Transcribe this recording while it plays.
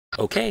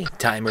Okay,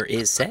 timer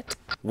is set.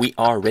 We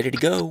are ready to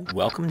go.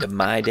 Welcome to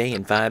My Day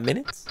in 5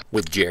 Minutes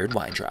with Jared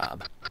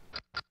Weintraub.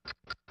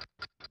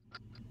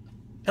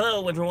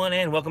 Hello, everyone,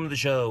 and welcome to the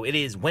show. It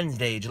is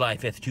Wednesday, July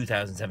 5th,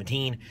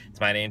 2017.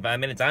 It's My Day in 5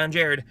 Minutes. I'm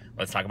Jared.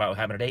 Let's talk about what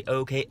happened today.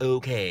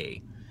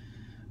 Okay.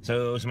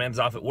 So, Samantha's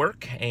off at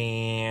work,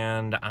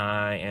 and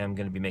I am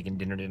going to be making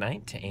dinner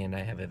tonight, and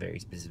I have a very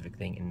specific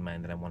thing in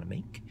mind that I want to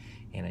make,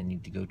 and I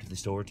need to go to the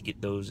store to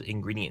get those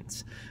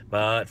ingredients.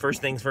 But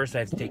first things first, I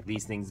have to take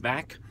these things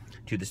back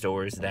to the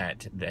stores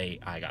that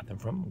I got them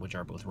from, which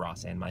are both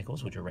Ross and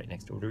Michael's, which are right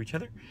next door to each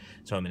other.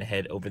 So I'm going to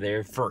head over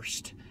there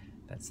first.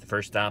 That's the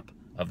first stop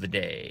of the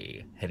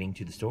day, heading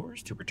to the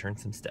stores to return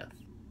some stuff.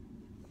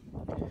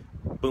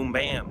 Boom,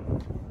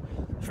 bam.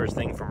 First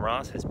thing from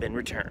Ross has been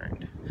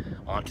returned.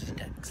 On to the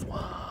next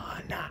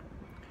one.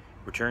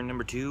 Return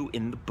number 2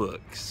 in the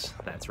books.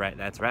 That's right.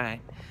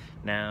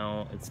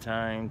 Now it's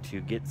time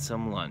to get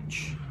some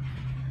lunch.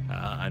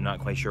 I'm not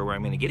quite sure where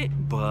I'm going to get it,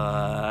 but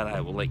I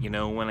will let you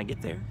know when I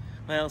get there.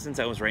 Well, since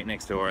I was right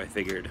next door, I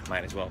figured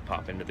might as well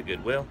pop into the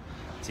Goodwill,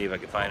 see if I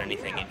could find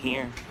anything in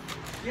here.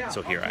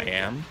 So here I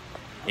am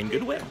in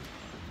Goodwill.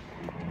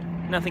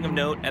 Nothing of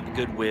note at the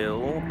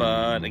Goodwill,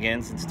 but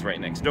again, since it's right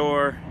next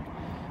door,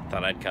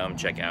 thought I'd come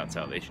check out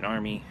Salvation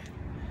Army,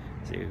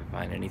 see if I can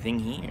find anything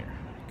here,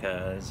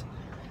 because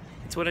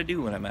it's what I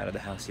do when I'm out of the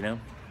house, you know?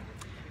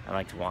 I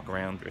like to walk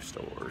around thrift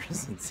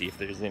stores and see if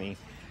there's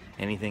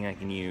anything I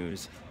can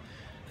use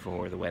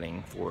for the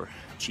wedding for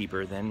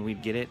cheaper than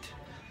we'd get it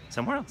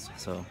somewhere else.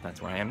 So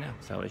that's where I am now,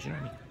 Salvation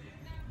Army.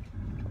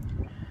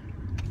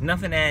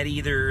 Nothing at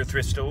either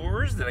thrift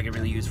stores that I could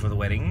really use for the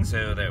wedding,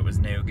 so that was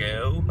no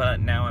go.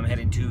 But now I'm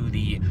headed to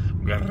the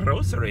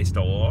grocery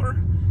store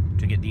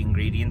to get the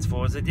ingredients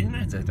for the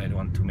dinner that I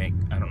want to make.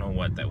 I don't know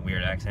what that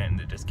weird accent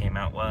that just came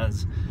out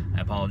was.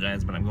 I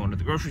apologize, but I'm going to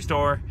the grocery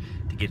store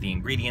to get the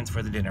ingredients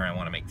for the dinner I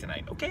want to make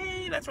tonight.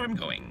 Okay, that's where I'm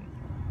going.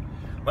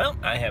 Well,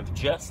 I have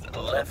just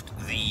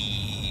left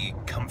the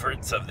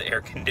comforts of the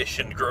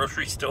air-conditioned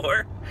grocery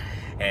store,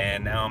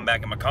 and now I'm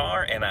back in my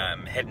car and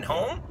I'm heading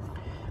home.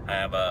 I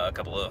have a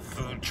couple of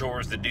food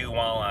chores to do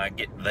while I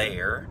get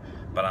there,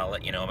 but I'll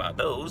let you know about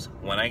those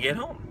when I get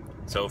home.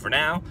 So for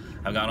now,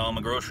 I've got all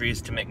my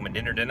groceries to make my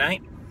dinner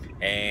tonight,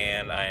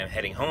 and I am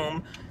heading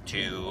home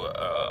to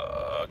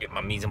get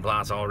my mise en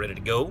place all ready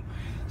to go,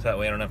 so that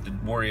way I don't have to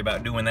worry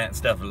about doing that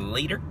stuff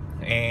later.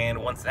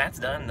 And once that's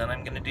done, then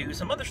I'm going to do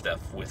some other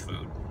stuff with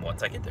food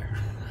once I get there.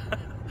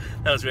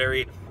 That was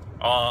very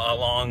a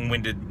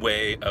long-winded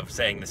way of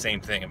saying the same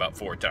thing about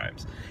 4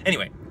 times.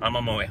 Anyway, I'm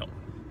on my way home.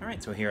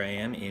 Alright, so here I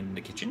am in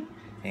the kitchen,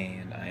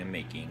 and I am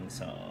making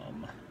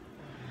some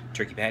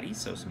turkey patties,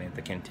 so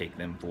Samantha can take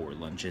them for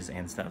lunches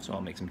and stuff. So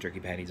I'll make some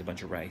turkey patties, a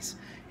bunch of rice,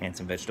 and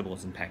some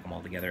vegetables, and pack them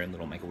all together in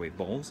little microwave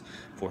bowls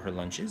for her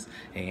lunches.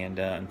 And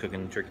I'm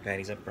cooking the turkey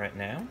patties up right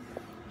now,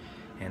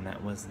 and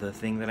that was the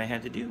thing that I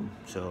had to do.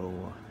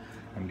 So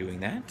I'm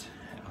doing that,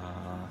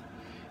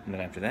 and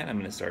then after that I'm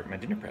going to start my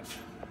dinner prep.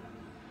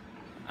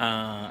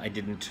 I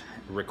didn't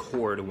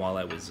record while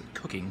I was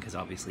cooking, because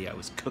obviously I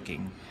was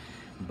cooking,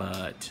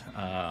 but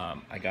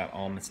I got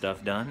all my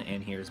stuff done,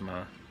 and here's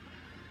my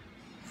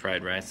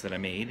fried rice that I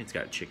made. It's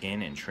got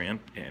chicken and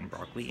shrimp and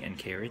broccoli and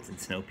carrots and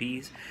snow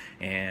peas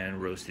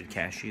and roasted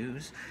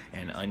cashews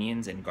and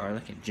onions and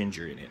garlic and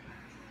ginger in it.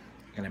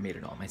 And I made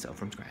it all myself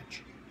from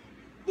scratch.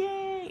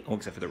 Yay! Oh,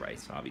 except for the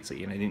rice,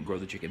 obviously, and I didn't grow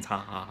the chickens. Ha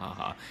ha ha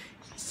ha.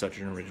 Such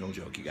an original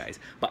joke, you guys.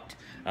 But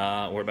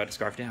we're about to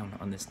scarf down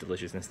on this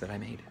deliciousness that I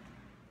made.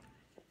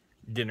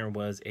 Dinner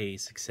was a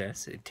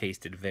success. It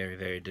tasted very,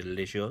 very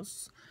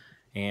delicious.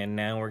 And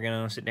now we're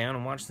going to sit down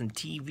and watch some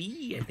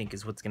TV, I think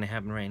is what's going to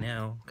happen right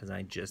now, because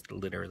I just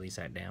literally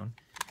sat down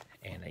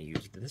and I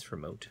used this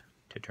remote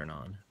to turn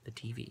on the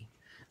TV.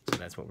 So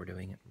that's what we're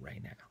doing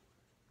right now.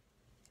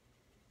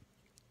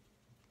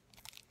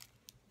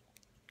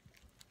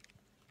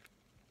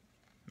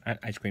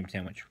 Ice cream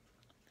sandwich.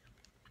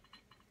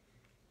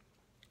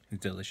 It's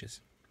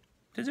delicious.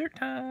 Dessert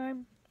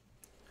time!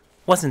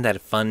 Wasn't that a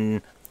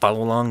fun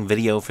follow-along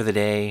video for the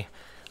day?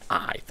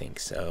 I think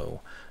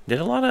so. Did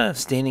a lot of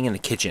standing in the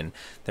kitchen.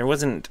 There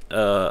wasn't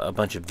a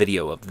bunch of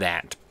video of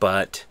that,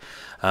 but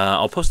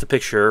I'll post a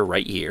picture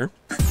right here.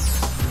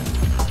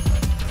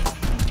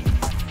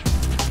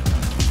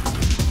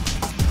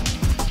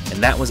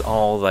 And that was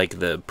all like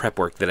the prep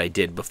work that I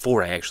did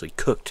before I actually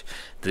cooked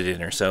the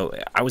dinner. So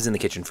I was in the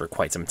kitchen for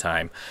quite some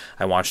time.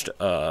 I watched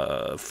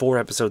 4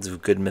 episodes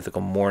of Good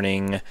Mythical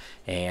Morning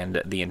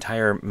and the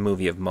entire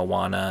movie of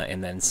Moana,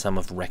 and then some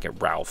of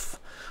Wreck-It Ralph,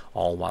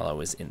 all while I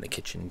was in the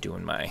kitchen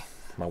doing my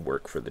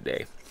work for the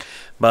day.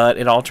 But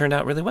it all turned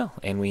out really well,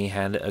 and we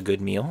had a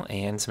good meal,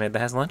 and Samantha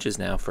has lunches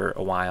now for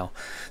a while.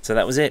 So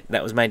that was it.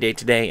 That was my day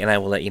today, and I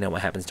will let you know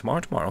what happens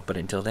tomorrow. But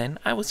until then,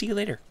 I will see you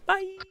later.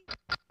 Bye!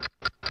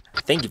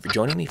 Thank you for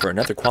joining me for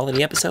another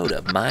quality episode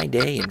of My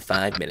Day in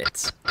 5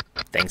 Minutes.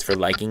 Thanks for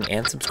liking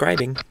and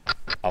subscribing.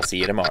 I'll see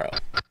you tomorrow.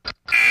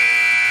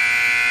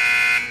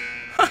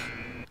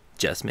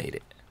 Just made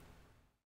it.